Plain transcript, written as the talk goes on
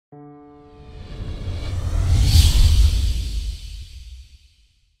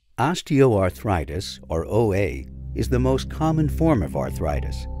Osteoarthritis, or OA, is the most common form of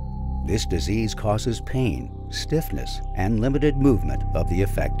arthritis. This disease causes pain, stiffness, and limited movement of the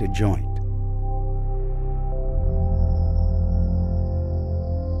affected joint.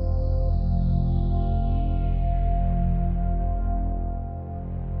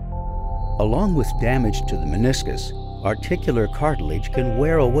 Along with damage to the meniscus, articular cartilage can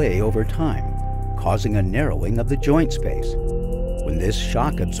wear away over time, causing a narrowing of the joint space. When this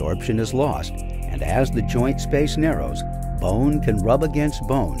shock absorption is lost, and as the joint space narrows, bone can rub against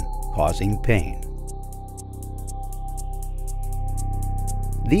bone, causing pain.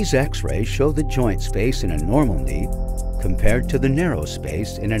 These X-rays show the joint space in a normal knee compared to the narrow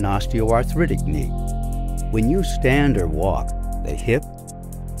space in an osteoarthritic knee. When you stand or walk, the hip,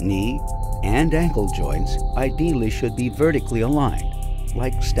 knee, and ankle joints ideally should be vertically aligned,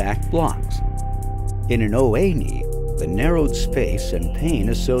 like stacked blocks. In an OA knee, the narrowed space and pain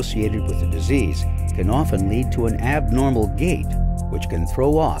associated with the disease can often lead to an abnormal gait, which can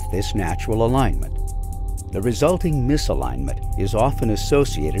throw off this natural alignment. The resulting misalignment is often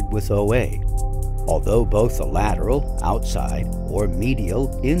associated with OA. Although both the lateral, outside, or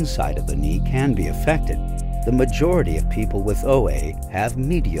medial, inside of the knee can be affected, the majority of people with OA have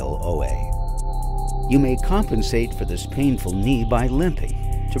medial OA. You may compensate for this painful knee by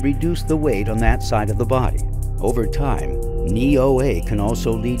limping to reduce the weight on that side of the body. Over time, knee OA can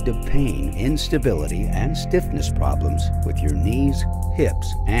also lead to pain, instability, and stiffness problems with your knees,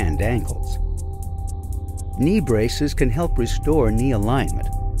 hips, and ankles. Knee braces can help restore knee alignment,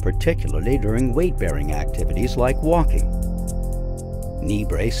 particularly during weight-bearing activities like walking. Knee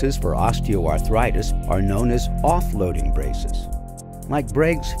braces for osteoarthritis are known as offloading braces, like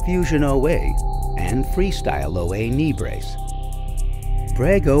Bregg's Fusion OA and Freestyle OA knee brace.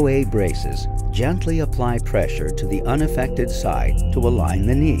 Bregg OA braces gently apply pressure to the unaffected side to align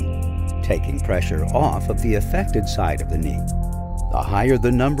the knee, taking pressure off of the affected side of the knee. The higher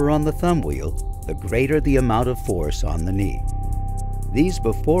the number on the thumb wheel, the greater the amount of force on the knee. These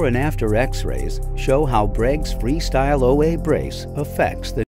before and after X-rays show how Bregg's Freestyle OA brace affects the